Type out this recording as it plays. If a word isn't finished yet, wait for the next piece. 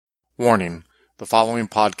Warning: the following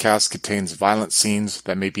podcast contains violent scenes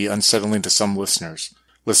that may be unsettling to some listeners.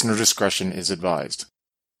 Listener discretion is advised.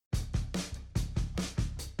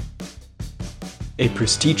 A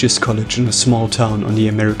prestigious college in a small town on the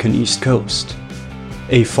American East Coast.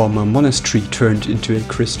 A former monastery turned into a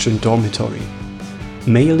Christian dormitory.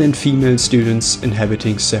 Male and female students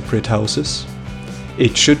inhabiting separate houses.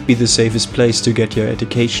 It should be the safest place to get your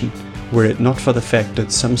education, were it not for the fact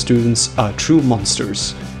that some students are true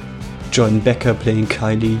monsters. Join Becca playing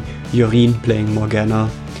Kylie, Yoreen playing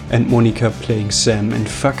Morgana, and Monica playing Sam in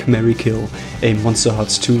Fuck, Marry, Kill, a Monster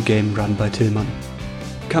Hearts 2 game run by Tillman.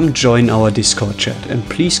 Come join our Discord chat and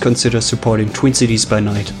please consider supporting Twin Cities by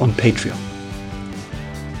Night on Patreon.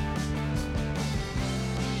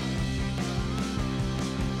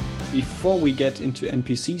 Before we get into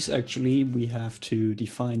NPCs, actually, we have to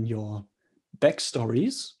define your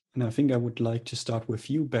backstories. And I think I would like to start with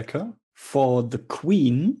you, Becca. For the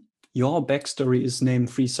Queen, your backstory is name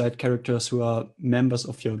 3 side characters who are members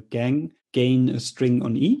of your gang, gain a string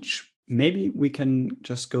on each. Maybe we can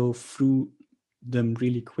just go through them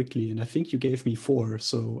really quickly. And I think you gave me 4,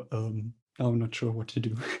 so I'm not sure what to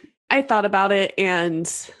do. I thought about it and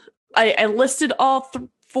I listed all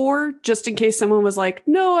 4 just in case someone was like,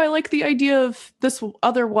 no, I like the idea of this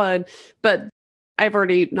other one, but I've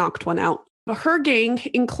already knocked one out. Her gang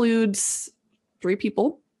includes 3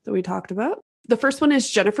 people that we talked about. The first one is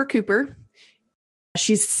Jennifer Cooper.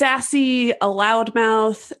 She's sassy, a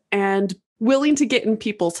loudmouth, and willing to get in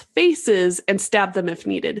people's faces and stab them if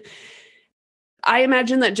needed. I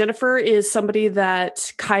imagine that Jennifer is somebody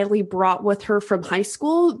that Kylie brought with her from high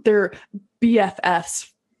school. They're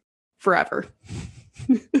BFFs forever.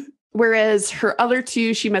 Whereas her other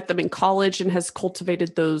 2, she met them in college and has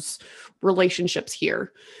cultivated those relationships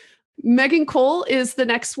here. Megan Cole is the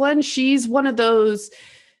next one. She's one of those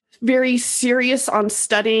very serious on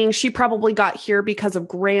studying. She probably got here because of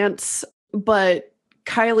grants, but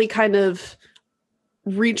Kylie kind of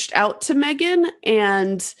reached out to Megan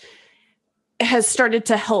and has started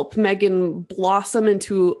to help Megan blossom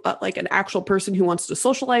into like an actual person who wants to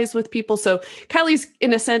socialize with people. So Kylie's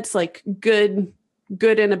in a sense like good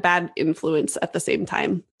and a bad influence at the same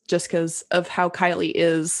time, just because of how Kylie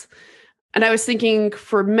is. And I was thinking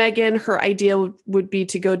for Megan, her idea would be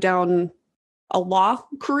to go down a law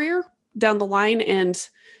career down the line. And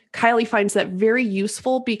Kylie finds that very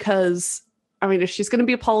useful because, I mean, if she's going to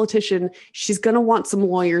be a politician, she's going to want some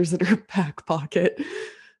lawyers in her back pocket,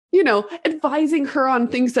 you know, advising her on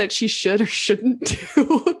things that she should or shouldn't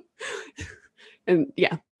do. And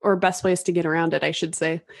yeah, or best ways to get around it, I should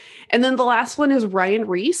say. And then the last one is Ryan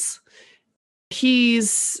Reese.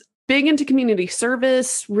 He's big into community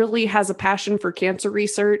service, really has a passion for cancer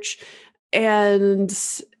research, and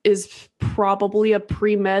is probably a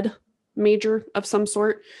pre-med major of some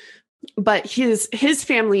sort. But his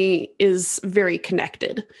family is very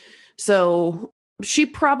connected. So she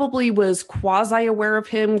probably was quasi-aware of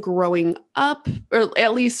him growing up, or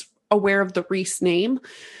at least aware of the Reese name.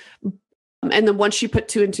 And then once she put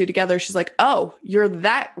 2 and 2 together, she's like, oh, you're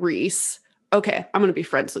that Reese. Okay, I'm going to be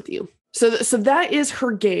friends with you. So that is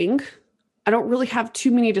her gang. I don't really have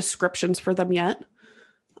too many descriptions for them yet.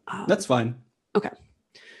 That's fine. Okay.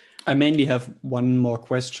 I mainly have one more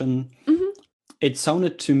question. Mm-hmm. It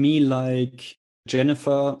sounded to me like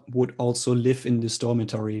Jennifer would also live in this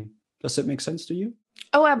dormitory. Does that make sense to you?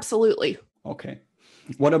 Oh, absolutely. Okay.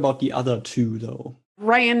 What about the other 2, though?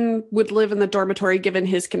 Ryan would live in the dormitory given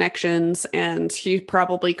his connections, and he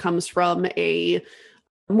probably comes from a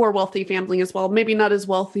more wealthy family as well. Maybe not as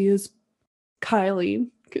wealthy as Kylie,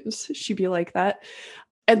 because she'd be like that.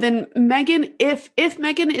 And then Megan, if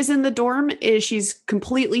Megan is in the dorm, she's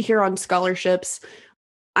completely here on scholarships.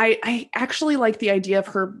 I actually like the idea of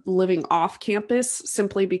her living off campus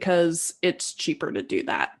simply because it's cheaper to do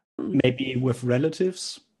that. Maybe with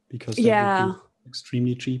relatives, because that would be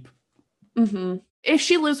extremely cheap. Mm-hmm. If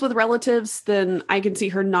she lives with relatives, then I can see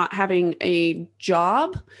her not having a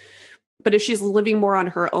job. But if she's living more on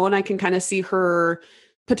her own, I can kind of see her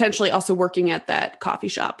potentially also working at that coffee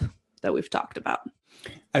shop that we've talked about.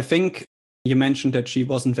 I think you mentioned that she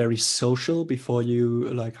wasn't very social before you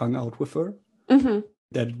like hung out with her. Mm-hmm.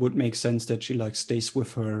 That would make sense that she like stays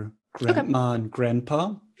with her grandma and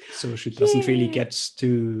grandpa. So she doesn't really get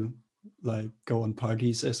to like go on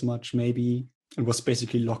parties as much, maybe, and was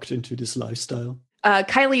basically locked into this lifestyle.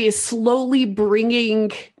 Kylie is slowly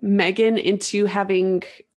bringing Megan into having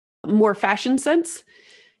more fashion sense.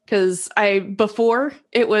 Because before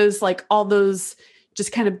it was like all those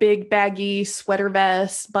just kind of big baggy sweater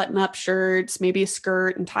vests, button up shirts, maybe a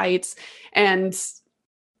skirt and tights. And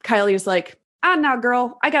Kylie is like, now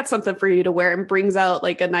girl, I got something for you to wear, and brings out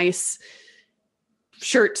like a nice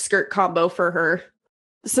shirt skirt combo for her.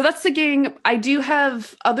 So that's the gang. I do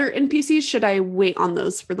have other NPCs. Should I wait on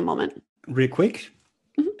those for the moment? Real quick.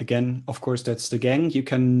 Again, of course, that's the gang. You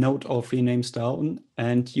can note all 3 names down,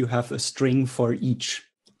 and you have a string for each.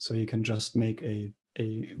 So you can just make a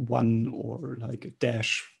 1 or like a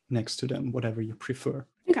dash next to them, whatever you prefer.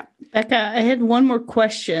 Okay. Becca, I had one more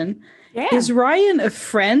question. Yeah. Is Ryan a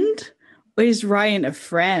friend or is Ryan a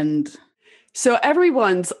friend? So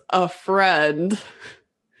everyone's a friend.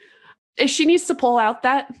 If she needs to pull out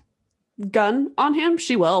that gun on him,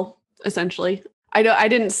 she will, essentially. I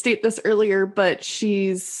didn't state this earlier, but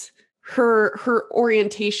her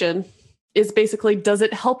orientation is basically, does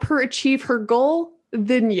it help her achieve her goal?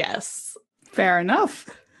 Then yes. Fair enough.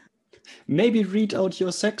 Maybe read out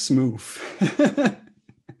your sex move.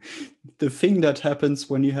 The thing that happens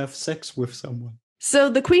when you have sex with someone. So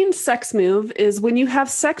the queen's sex move is when you have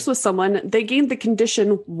sex with someone, they gain the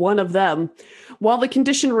condition one of them. While the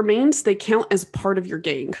condition remains, they count as part of your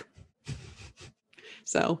gang.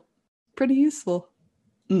 So pretty useful.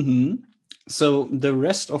 Mm-hmm. So the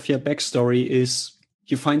rest of your backstory is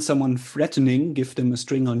you find someone threatening, give them a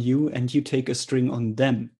string on you, and you take a string on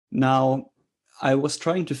them. Now, I was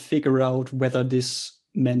trying to figure out whether this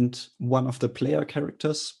meant one of the player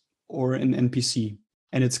characters or an NPC.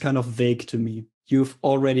 And it's kind of vague to me. You've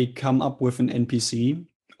already come up with an NPC,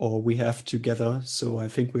 or we have together, so I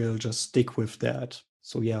think we'll just stick with that.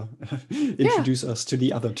 So yeah, introduce us to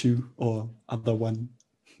the other 2 or other one.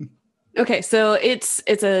 Okay, so it's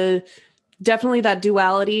a definitely that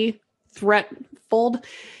duality threatfold.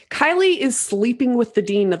 Kylie is sleeping with the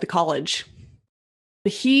dean of the college.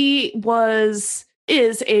 He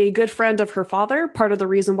is a good friend of her father, part of the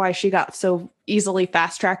reason why she got so easily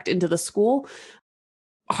fast-tracked into the school.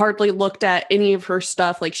 Hardly looked at any of her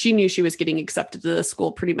stuff. Like, she knew she was getting accepted to the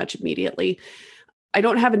school pretty much immediately. I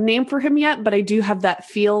don't have a name for him yet, but I do have that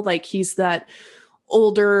feel like he's that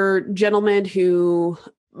older gentleman who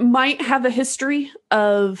might have a history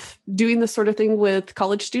of doing this sort of thing with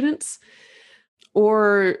college students.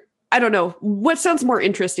 Or I don't know. What sounds more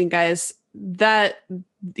interesting, guys? That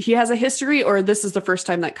he has a history, or this is the first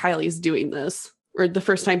time that Kylie's doing this, or the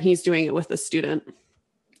first time he's doing it with a student?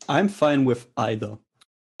 I'm fine with either.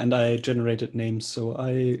 And I generated names, so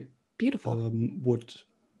I would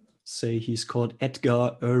say he's called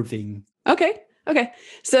Edgar Irving. Okay.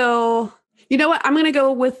 So, you know what? I'm going to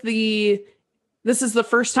go with this is the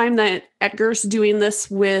first time that Edgar's doing this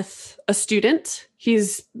with a student.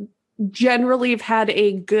 He's generally had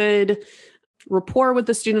a good rapport with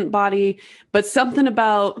the student body, but something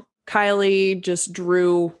about Kylie just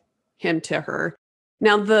drew him to her.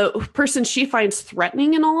 Now, the person she finds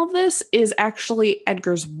threatening in all of this is actually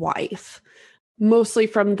Edgar's wife, mostly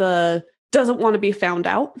from the doesn't want to be found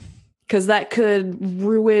out, because that could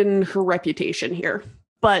ruin her reputation here.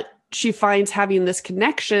 But she finds having this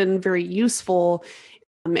connection very useful,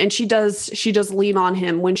 and she does lean on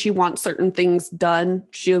him when she wants certain things done.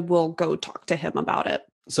 She will go talk to him about it.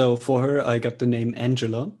 So for her, I got the name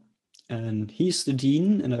Angela, and he's the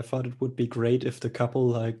dean, and I thought it would be great if the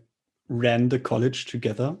couple ran the college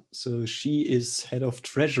together. So she is head of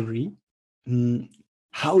treasury.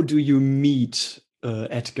 How do you meet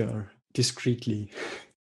Edgar discreetly?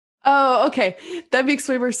 Oh, okay. That makes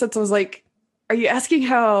way more sense. I was like, are you asking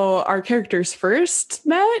how our characters first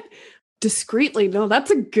met? Discreetly? No,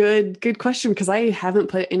 that's a good question, because I haven't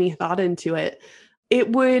put any thought into it.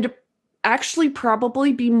 It would actually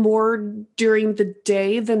probably be more during the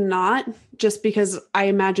day than not, just because I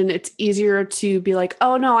imagine it's easier to be like,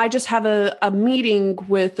 oh no, I just have a meeting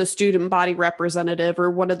with a student body representative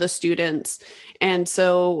or one of the students. And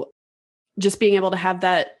so just being able to have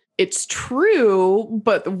that, it's true,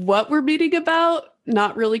 but what we're meeting about,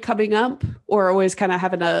 not really coming up, or always kind of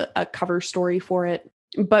having a cover story for it.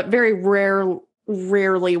 But very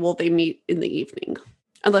rarely will they meet in the evening,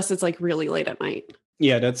 unless it's like really late at night.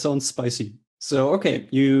 Yeah, that sounds spicy. So, okay,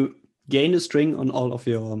 you gain a string on all of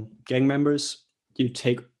your gang members. You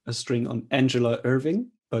take a string on Angela Irving,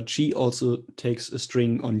 but she also takes a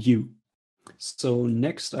string on you. So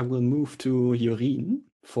next I will move to Yoreen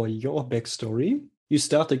for your backstory. You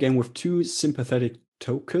start again with 2 sympathetic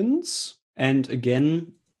tokens. And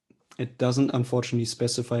again, it doesn't unfortunately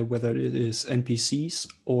specify whether it is NPCs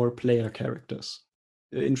or player characters.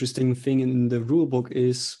 The interesting thing in the rulebook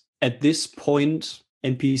is at this point,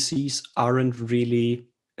 NPCs aren't really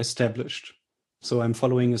established. So I'm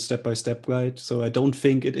following a step-by-step guide, so I don't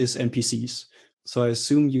think it is NPCs. So I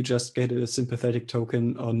assume you just get a sympathetic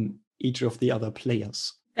token on each of the other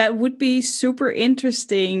players. That would be super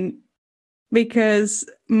interesting because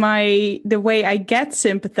the way I get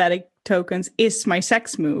sympathetic tokens is my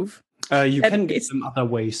sex move. You can get them other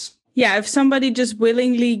ways. Yeah, if somebody just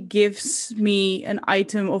willingly gives me an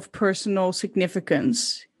item of personal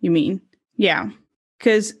significance, you mean? Yeah.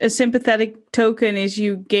 Because a sympathetic token is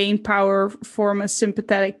you gain power from a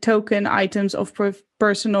sympathetic token, items of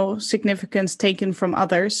personal significance taken from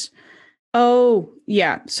others. Oh,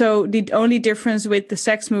 yeah. So the only difference with the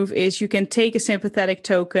sex move is you can take a sympathetic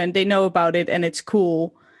token, they know about it, and it's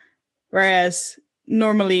cool. Whereas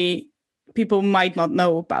normally people might not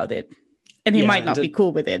know about it. And he might not be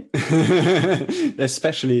cool with it.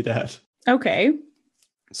 Especially that. Okay.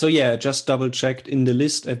 So yeah, just double checked in the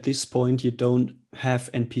list at this point, you don't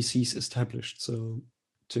have NPCs established. So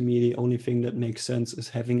to me, the only thing that makes sense is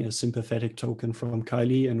having a sympathetic token from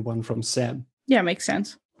Kylie and one from Sam. Yeah, makes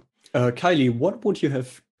sense. Kylie, what would you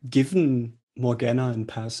have given Morgana in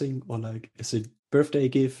passing? Or like, is it birthday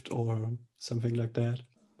gift or something like that?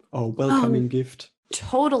 Or welcoming gift?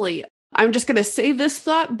 Totally. I'm just going to save this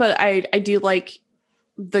thought, but I do like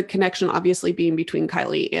the connection obviously being between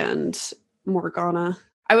Kylie and Morgana.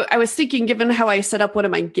 I was thinking, given how I set up one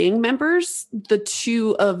of my gang members, the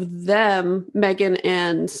two of them, Megan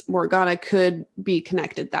and Morgana, could be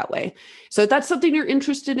connected that way. So if that's something you're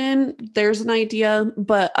interested in, there's an idea.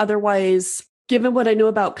 But otherwise, given what I know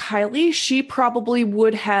about Kylie, she probably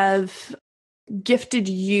would have gifted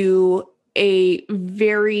you a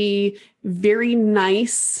very, very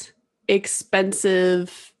nice,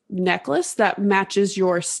 expensive necklace that matches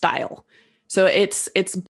your style. So it's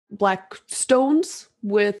black stones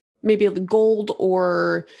with maybe a gold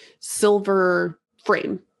or silver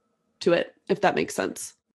frame to it, if that makes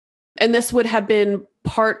sense. And this would have been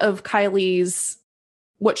part of Kylie's,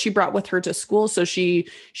 what she brought with her to school. So she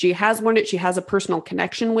has worn it. She has a personal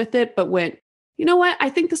connection with it, but went, you know what? I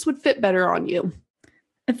think this would fit better on you.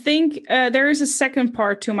 I think there is a second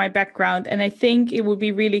part to my background, and I think it would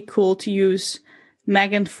be really cool to use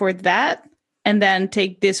Megan for that and then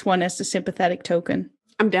take this one as the sympathetic token.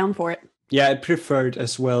 I'm down for it. Yeah, I preferred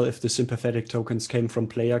as well if the sympathetic tokens came from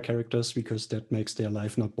player characters, because that makes their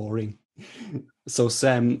life not boring. So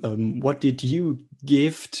Sam, what did you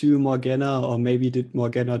give to Morgana? Or maybe did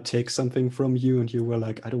Morgana take something from you and you were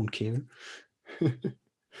like, I don't care?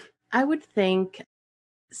 I would think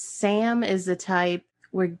Sam is the type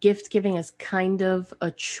where gift giving is kind of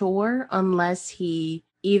a chore unless he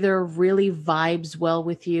either really vibes well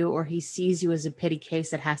with you or he sees you as a pity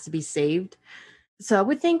case that has to be saved. So I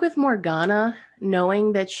would think with Morgana,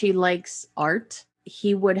 knowing that she likes art,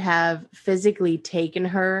 he would have physically taken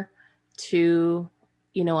her to,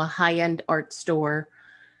 a high-end art store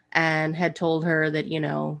and had told her that,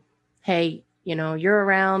 hey, you're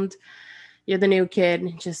around, you're the new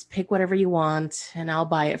kid, just pick whatever you want and I'll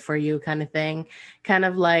buy it for you kind of thing. Kind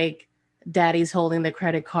of like daddy's holding the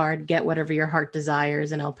credit card, get whatever your heart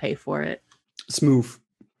desires and I'll pay for it. Smooth.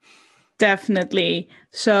 Definitely.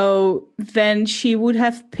 So then she would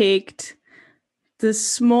have picked the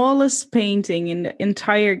smallest painting in the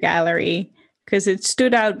entire gallery because it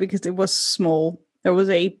stood out because it was small. There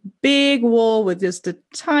was a big wall with just the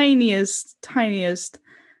tiniest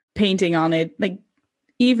painting on it, like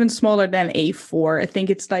even smaller than A4. I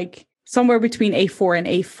think it's like somewhere between A4 and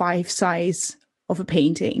A5 size of a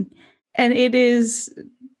painting. And it is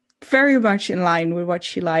very much in line with what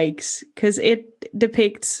she likes because it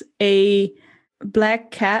depicts a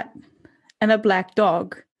black cat and a black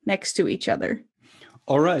dog next to each other.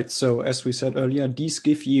 All right. So as we said earlier, these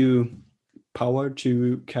give you power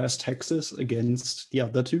to cast hexes against the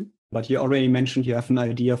other two. But you already mentioned you have an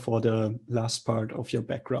idea for the last part of your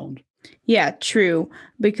background. Yeah, true.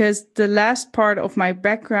 Because the last part of my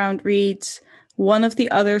background reads, one of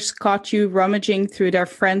the others caught you rummaging through their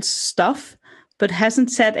friend's stuff, but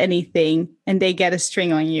hasn't said anything, and they get a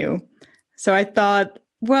string on you. So I thought,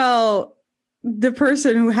 well, the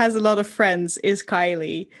person who has a lot of friends is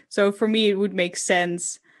Kylie. So for me, it would make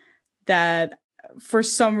sense that for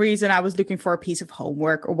some reason I was looking for a piece of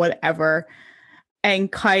homework or whatever,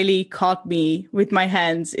 and Kylie caught me with my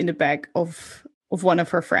hands in the back of one of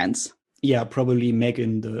her friends. Yeah, probably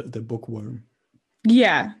Megan, the bookworm.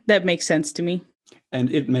 Yeah, that makes sense to me. And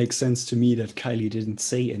it makes sense to me that Kylie didn't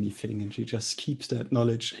say anything and she just keeps that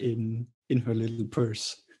knowledge in her little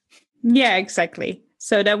purse. Yeah, exactly.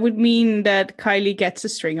 So that would mean that Kylie gets a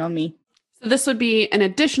string on me. So this would be an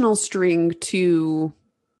additional string to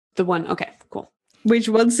the one. Okay, cool. Which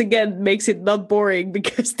once again makes it not boring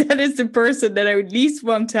because that is the person that I would least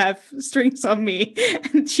want to have strings on me.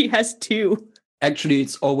 And she has two. Actually,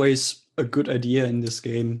 it's always a good idea in this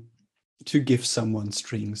game to give someone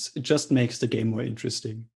strings. It just makes the game more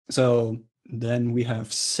interesting. So then we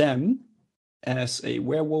have Sam. As a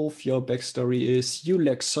werewolf, your backstory is you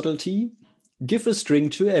lack subtlety, give a string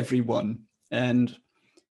to everyone. And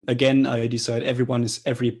again, I decide everyone is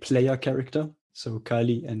every player character. So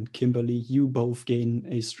Kylie and Kimberly, you both gain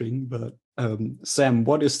a string. But Sam,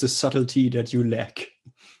 what is the subtlety that you lack?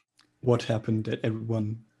 What happened that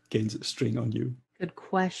everyone gains a string on you? Good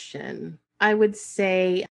question. I would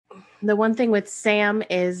say the one thing with Sam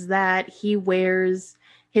is that he wears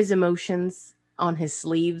his emotions on his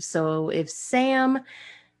sleeve. So if Sam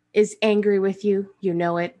is angry with you, you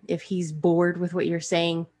know it. If he's bored with what you're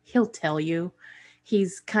saying, he'll tell you.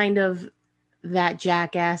 He's kind of that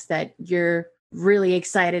jackass that you're really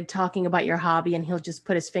excited talking about your hobby, and he'll just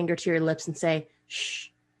put his finger to your lips and say, "Shh,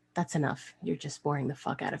 that's enough. You're just boring the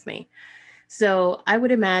fuck out of me." So I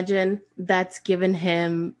would imagine that's given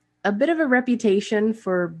him a bit of a reputation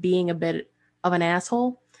for being a bit of an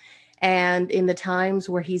asshole. And in the times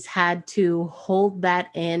where he's had to hold that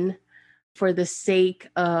in for the sake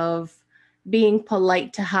of being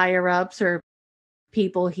polite to higher ups or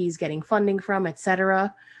people he's getting funding from,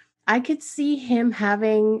 etc., I could see him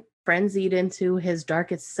having frenzied into his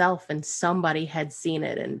darkest self, and somebody had seen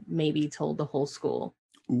it and maybe told the whole school.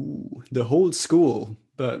 Ooh, the whole school.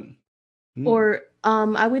 But Or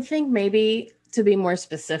I would think maybe, to be more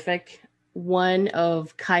specific, one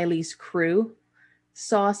of Kylie's crew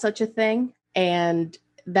saw such a thing. And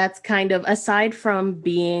that's kind of, aside from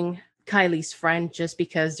being Kylie's friend, just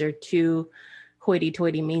because they're two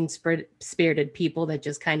hoity-toity, mean-spirited people that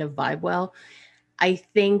just kind of vibe well, I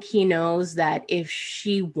think he knows that if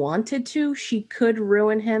she wanted to, she could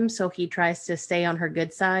ruin him. So he tries to stay on her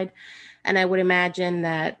good side. And I would imagine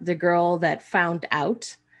that the girl that found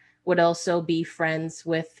out would also be friends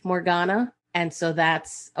with Morgana. And so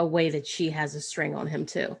that's a way that she has a string on him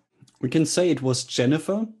too. we can say it was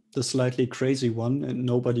Jennifer, the slightly crazy one, and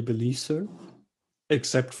nobody believes her,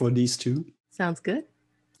 except for these two. Sounds good.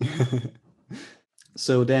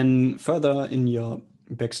 So then further in your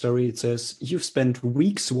backstory, it says, you've spent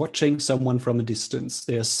weeks watching someone from a distance.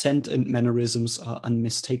 Their scent and mannerisms are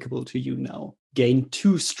unmistakable to you now. Gain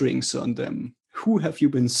 2 strings on them. Who have you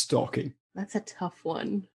been stalking? That's a tough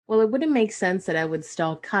one. Well, it wouldn't make sense that I would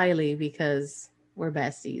stalk Kylie because we're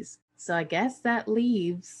besties. So I guess that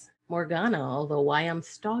leaves Morgana, although why I'm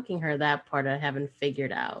stalking her, that part I haven't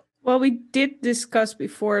figured out. Well, we did discuss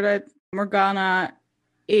before that Morgana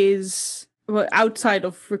is, well, outside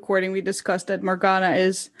of recording, we discussed that Morgana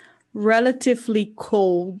is relatively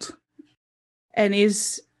cold and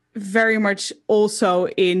is very much also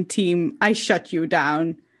in team, I shut you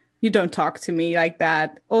down. You don't talk to me like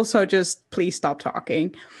that. Also, just please stop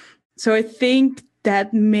talking. So I think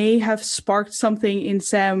that may have sparked something in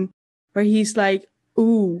Sam where he's like,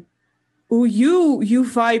 ooh, you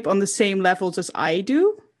vibe on the same levels as I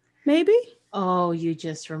do, maybe? Oh, you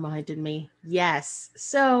just reminded me. Yes.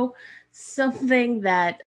 So something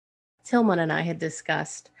that Tillman and I had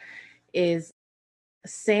discussed is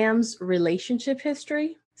Sam's relationship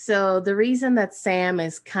history. So the reason that Sam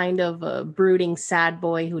is kind of a brooding sad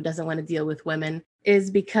boy who doesn't want to deal with women is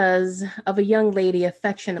because of a young lady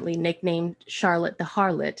affectionately nicknamed Charlotte the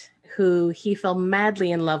Harlot, who he fell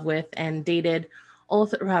madly in love with and dated all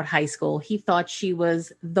throughout high school. He thought she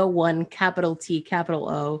was the one, capital T, capital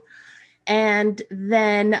O. And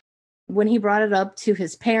then when he brought it up to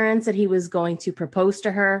his parents that he was going to propose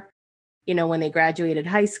to her, you know, when they graduated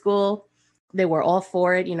high school, they were all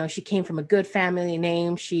for it. You know, she came from a good family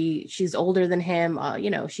name. She's older than him. You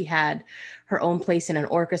know, she had her own place in an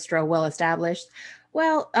orchestra, well established.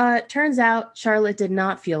 Well, turns out Charlotte did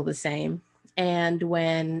not feel the same. And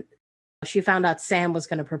when she found out Sam was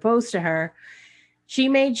going to propose to her, she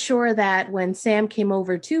made sure that when Sam came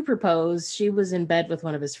over to propose, she was in bed with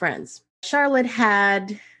one of his friends. Charlotte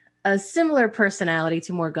had a similar personality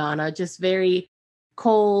to Morgana, just very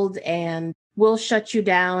cold and will shut you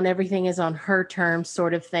down. Everything is on her terms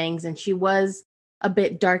sort of things. And she was a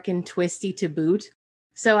bit dark and twisty to boot.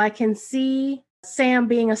 So I can see Sam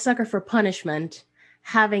being a sucker for punishment,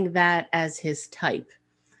 having that as his type.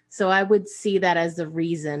 So I would see that as the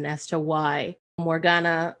reason as to why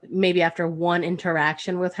Morgana, maybe after one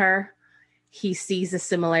interaction with her, he sees the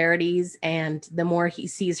similarities. And the more he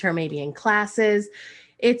sees her maybe in classes,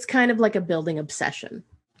 it's kind of like a building obsession.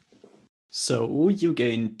 So you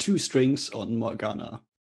gain 2 strings on Morgana.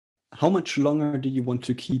 How much longer do you want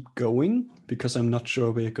to keep going? Because I'm not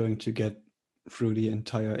sure we're going to get through the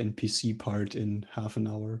entire NPC part in half an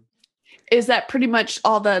hour. Is that pretty much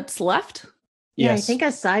all that's left? Yeah, Yes. I think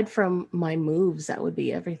aside from my moves, that would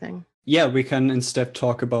be everything. Yeah, we can instead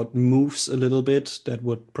talk about moves a little bit. That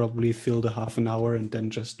would probably fill the half an hour, and then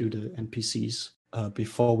just do the NPCs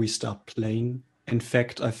before we start playing. In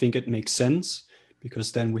fact, I think it makes sense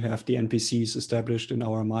because then we have the NPCs established in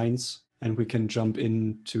our minds and we can jump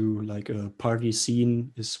into like a party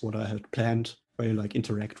scene is what I had planned, where you like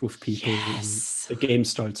interact with people Yes. and the game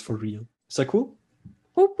starts for real. Is that cool?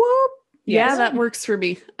 Whoop, whoop. Yeah, Yes. that works for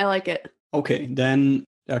me. I like it. Okay, then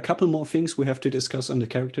there are a couple more things we have to discuss on the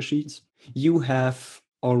character sheets. You have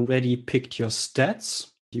already picked your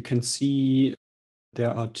stats. You can see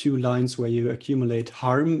there are 2 lines where you accumulate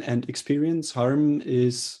harm and experience. Harm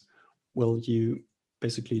is, well, you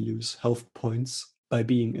basically lose health points by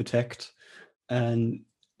being attacked. And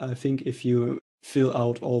I think if you fill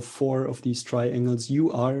out all 4 of these triangles,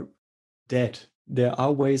 you are dead. There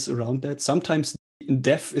are ways around that. Sometimes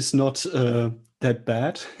death is not that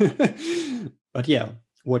bad. But yeah,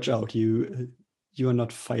 watch out. You are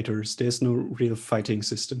not fighters. There's no real fighting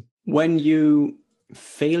system. When you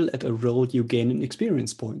fail at a roll, you gain an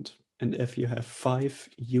experience point. And if you have 5,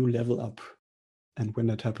 you level up. And when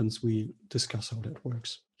that happens, we discuss how that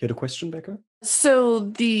works. You had a question, Becca? So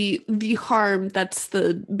the harm that's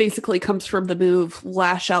basically comes from the move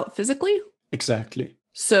lash out physically. Exactly.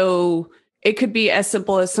 So it could be as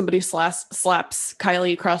simple as somebody slaps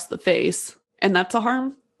Kylie across the face, and that's a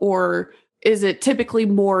harm, or is it typically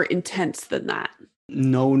more intense than that?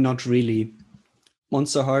 No, not really.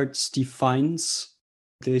 Monster Hearts defines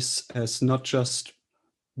this as not just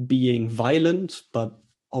being violent, but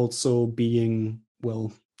also being,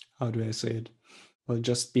 well, how do I say it? Well,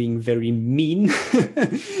 just being very mean.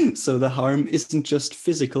 So the harm isn't just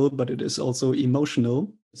physical, but it is also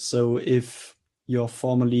emotional. So if your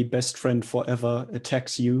formerly best friend forever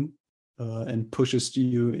attacks you and pushes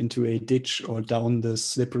you into a ditch or down the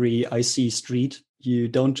slippery, icy street, you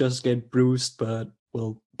don't just get bruised, but,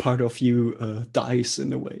 well, part of you dies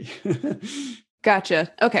in a way.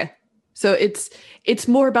 Gotcha. Okay. So it's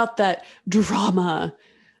more about that drama.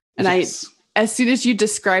 And Yes. as soon as you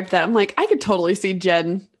described that, I'm like, I could totally see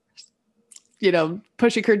Jen,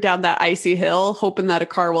 pushing her down that icy hill, hoping that a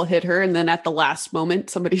car will hit her. And then at the last moment,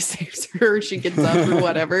 somebody saves her, or she gets up or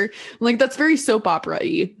whatever. I'm like, that's very soap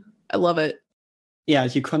opera-y. I love it. Yeah,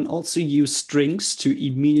 you can also use strings to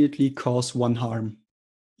immediately cause 1 harm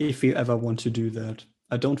if you ever want to do that.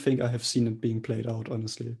 I don't think I have seen it being played out,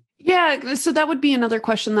 honestly. Yeah. So that would be another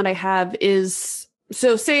question that I have is,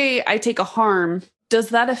 so say I take a harm, does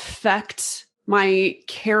that affect my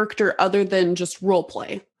character other than just role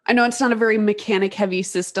play? I know it's not a very mechanic heavy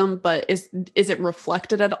system, but is it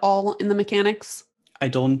reflected at all in the mechanics? I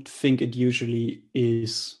don't think it usually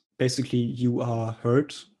is. Basically, you are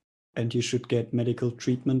hurt and you should get medical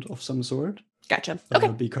treatment of some sort. Gotcha. Okay.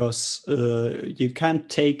 Because you can't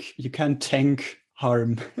tank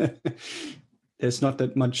harm. There's not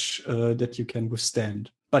that much that you can withstand.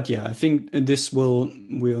 But yeah, I think this will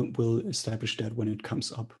establish that when it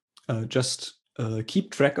comes up. Just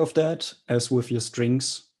keep track of that as with your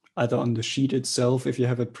strings, either on the sheet itself if you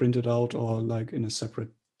have it printed out, or like in a separate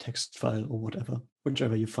text file or whatever,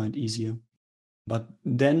 whichever you find easier. But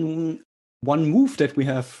then one move that we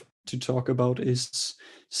have to talk about is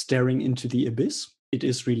staring into the abyss. It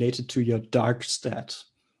is related to your dark stat.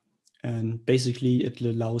 And basically it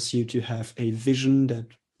allows you to have a vision that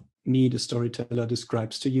me, the storyteller,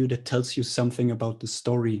 describes to you that tells you something about the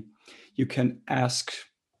story. You can ask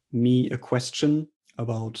me a question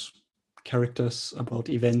about characters, about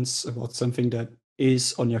events, about something that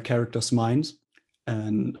is on your character's mind.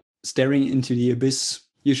 And staring into the abyss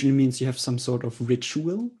usually means you have some sort of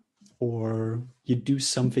ritual, or you do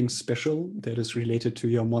something special that is related to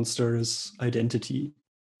your monster's identity.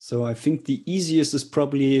 So I think the easiest is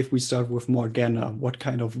probably if we start with Morgana. What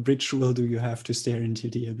kind of ritual do you have to stare into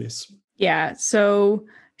the abyss? Yeah, so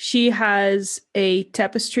she has a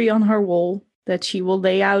tapestry on her wall that she will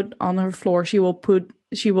lay out on her floor. She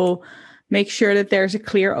will make sure that there's a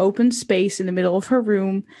clear open space in the middle of her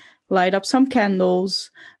room, light up some candles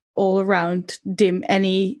all around, dim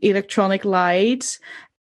any electronic lights,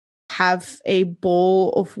 have a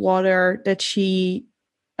bowl of water that she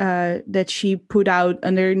put out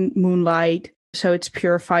under moonlight, so it's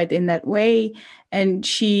purified in that way. And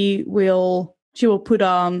she will put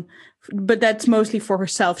on, but that's mostly for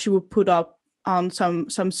herself. She will put up on some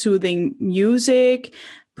soothing music,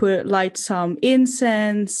 light some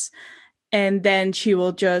incense, and then she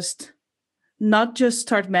will not just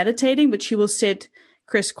start meditating, but she will sit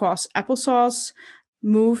crisscross applesauce,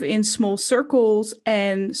 move in small circles,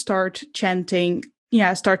 and start chanting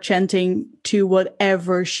to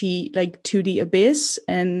whatever to the abyss,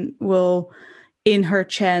 and will in her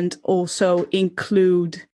chant also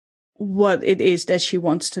include what it is that she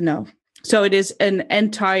wants to know. So it is an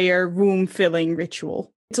entire room filling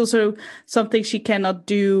ritual. It's also something she cannot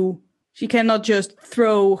do She cannot just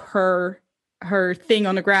throw her thing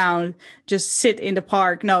on the ground, just sit in the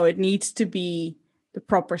park. No, it needs to be the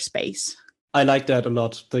proper space. I like that a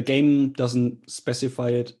lot. The game doesn't specify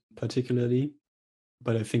it particularly,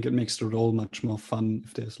 but I think it makes the role much more fun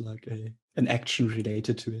if there's like an action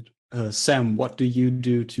related to it. Sam, what do you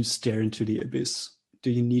do to stare into the abyss?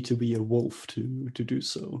 Do you need to be a wolf to do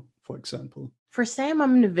so, for example? For Sam,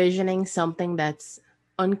 I'm envisioning something that's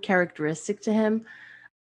uncharacteristic to him.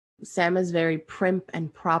 Sam is very prim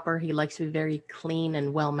and proper. He likes to be very clean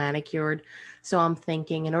and well manicured. So I'm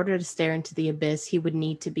thinking in order to stare into the abyss, he would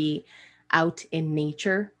need to be out in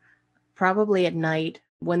nature, probably at night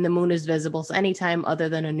when the moon is visible, so anytime other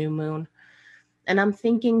than a new moon. And I'm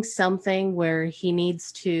thinking something where he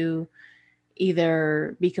needs to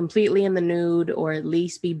either be completely in the nude or at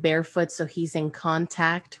least be barefoot so he's in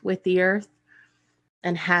contact with the earth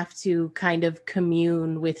and have to kind of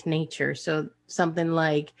commune with nature. So something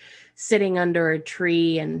like sitting under a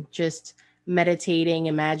tree and just meditating,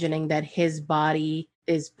 imagining that his body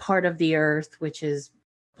is part of the earth, which is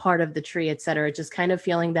part of the tree, etc. Just kind of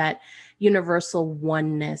feeling that universal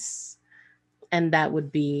oneness. And that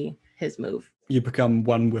would be his move. You become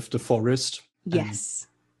one with the forest. Yes.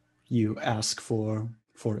 You ask for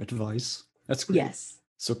advice. That's great. Yes.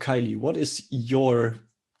 So Kylie, what is your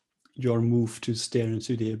move to stare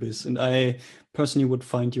into the abyss? And I personally would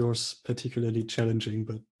find yours particularly challenging,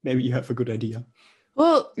 but maybe you have a good idea.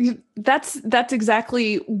 Well, that's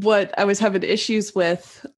exactly what I was having issues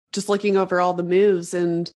with, just looking over all the moves.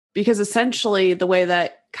 And because essentially the way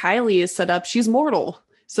that Kylie is set up, she's mortal.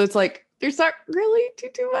 So it's like, there's not really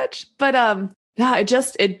too much. But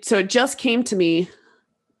it just came to me.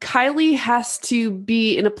 Kylie has to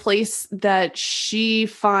be in a place that she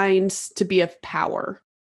finds to be of power.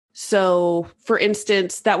 So, for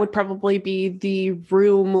instance, that would probably be the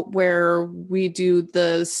room where we do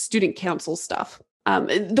the student council stuff.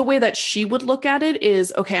 The way that she would look at it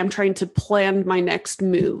is, okay, I'm trying to plan my next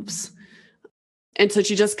moves. And so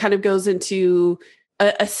she just kind of goes into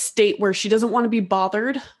a state where she doesn't want to be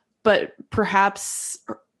bothered, but perhaps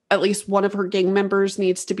at least one of her gang members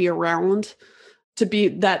needs to be around to be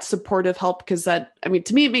that supportive help. Because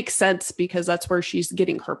to me, it makes sense because that's where she's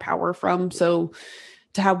getting her power from. So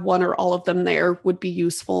to have one or all of them there would be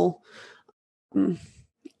useful.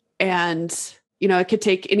 And, it could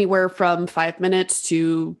take anywhere from 5 minutes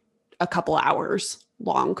to a couple hours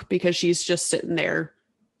long because she's just sitting there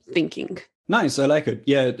thinking. Nice. I like it.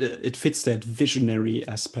 Yeah, it fits that visionary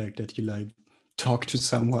aspect that you like talk to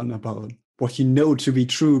someone about what you know to be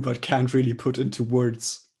true, but can't really put into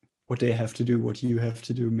words what they have to do, what you have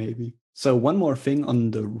to do, maybe. So one more thing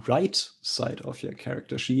on the right side of your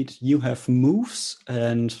character sheet, you have moves,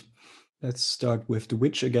 and let's start with the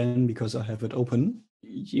witch again because I have it open.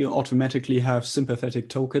 You automatically have sympathetic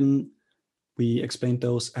token. We explained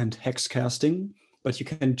those, and hex casting, but you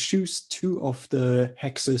can choose 2 of the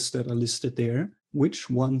hexes that are listed there. Which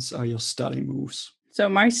ones are your starting moves? So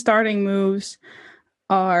my starting moves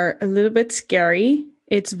are a little bit scary.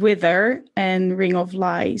 It's Wither and Ring of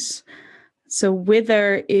Lies. So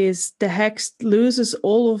Wither is the hex loses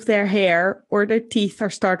all of their hair, or their teeth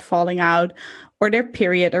start falling out, or their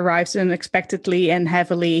period arrives unexpectedly and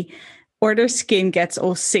heavily, or their skin gets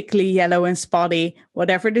all sickly, yellow and spotty.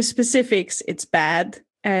 Whatever the specifics, it's bad.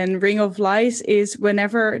 And Ring of Lies is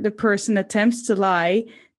whenever the person attempts to lie,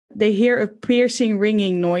 they hear a piercing,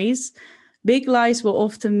 ringing noise. Big lies will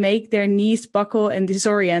often make their knees buckle and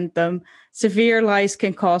disorient them. Severe lies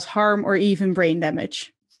can cause harm or even brain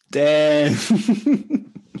damage. Damn.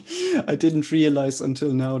 I didn't realize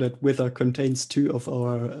until now that Wither contains 2 of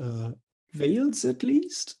our veils, at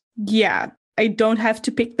least. Yeah, I don't have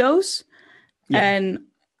to pick those. Yeah. And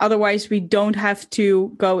otherwise, we don't have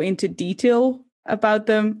to go into detail about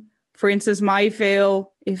them. For instance, my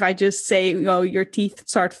veil, if I just say, your teeth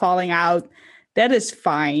start falling out, that is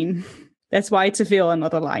fine. That's why it's a veil and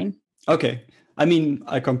not a line. Okay.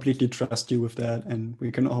 I completely trust you with that, and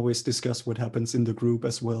we can always discuss what happens in the group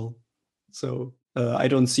as well. So I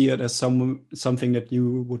don't see it as something that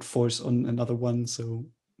you would force on another one, so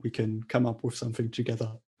we can come up with something together.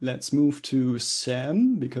 Let's move to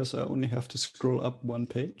Sam, because I only have to scroll up 1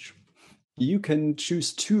 page. You can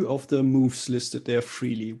choose 2 of the moves listed there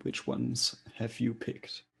freely. Which ones have you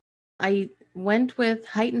picked? I went with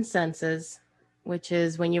Heightened Senses, which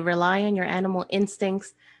is when you rely on your animal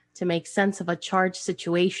instincts to make sense of a charged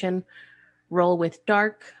situation. Roll with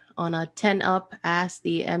Dark. On a 10 up, ask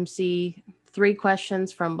the MC 3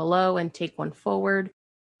 questions from below and take 1 forward.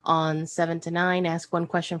 On 7 to 9, ask 1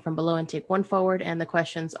 question from below and take 1 forward. And the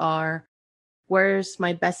questions are, where's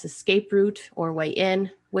my best escape route or way in?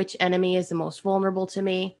 Which enemy is the most vulnerable to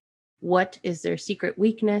me? What is their secret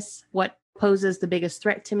weakness? What poses the biggest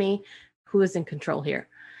threat to me? Who is in control here?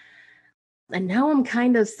 And now I'm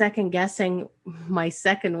kind of second guessing my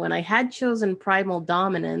second one. I had chosen primal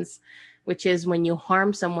dominance, which is when you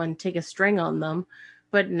harm someone, take a string on them.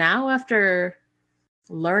 But now after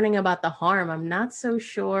learning about the harm, I'm not so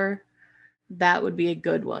sure that would be a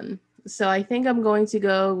good one. So I think I'm going to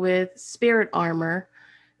go with spirit armor.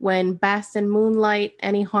 When Bast in Moonlight,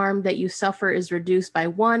 any harm that you suffer is reduced by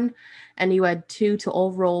 1, and you add 2 to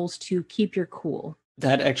all rolls to keep your cool.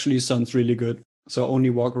 That actually sounds really good. So only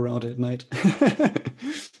walk around at night.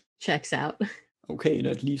 Checks out. Okay,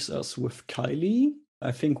 that leaves us with Kylie.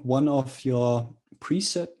 I think one of your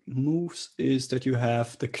preset moves is that you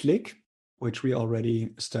have the click, which we already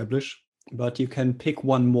established, but you can pick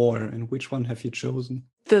one more. And which one have you chosen?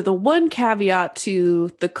 The one caveat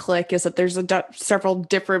to the click is that there's several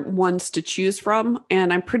different ones to choose from,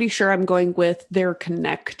 and I'm pretty sure I'm going with they're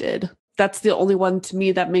connected. That's the only one to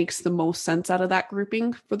me that makes the most sense out of that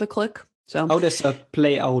grouping for the click. So how does that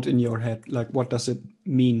play out in your head? Like, what does it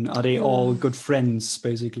mean? Are they all good friends,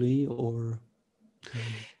 basically, or?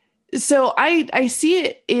 So I see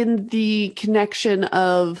it in the connection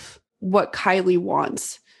of what Kylie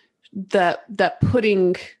wants, that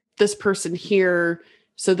putting this person here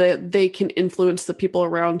so that they can influence the people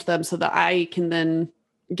around them so that I can then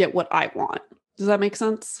get what I want. Does that make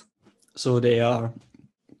sense? So they are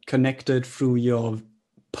connected through your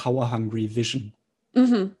power-hungry vision.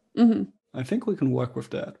 Mm-hmm. Mm-hmm. I think we can work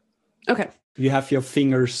with that. Okay. You have your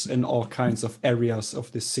fingers in all kinds of areas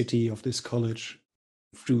of this city, of this college,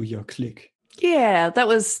 through your click. Yeah, that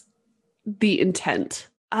was the intent.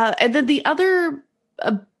 And then the other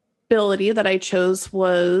ability that I chose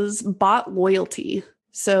was bot loyalty.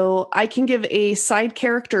 So I can give a side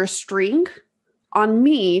character a string on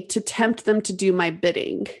me to tempt them to do my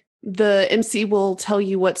bidding. The MC will tell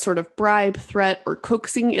you what sort of bribe, threat, or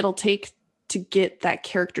coaxing it'll take to get that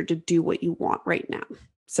character to do what you want right now.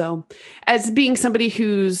 So as being somebody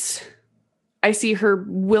I see her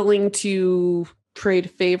willing to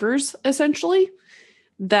trade favors, essentially,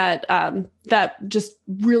 that just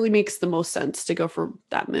really makes the most sense to go for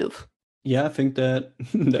that move. Yeah, I think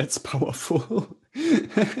that's powerful.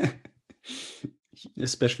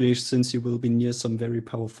 Especially since you will be near some very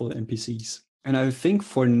powerful NPCs. And I think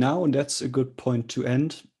for now, that's a good point to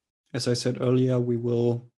end. As I said earlier, we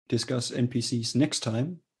will discuss NPCs next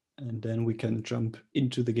time, and then we can jump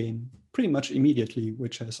into the game pretty much immediately,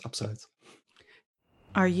 which has upsides.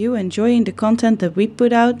 Are you enjoying the content that we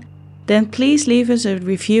put out? Then please leave us a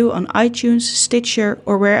review on iTunes, Stitcher,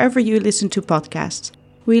 or wherever you listen to podcasts.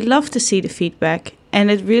 We love to see the feedback,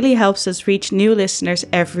 and it really helps us reach new listeners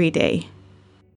every day.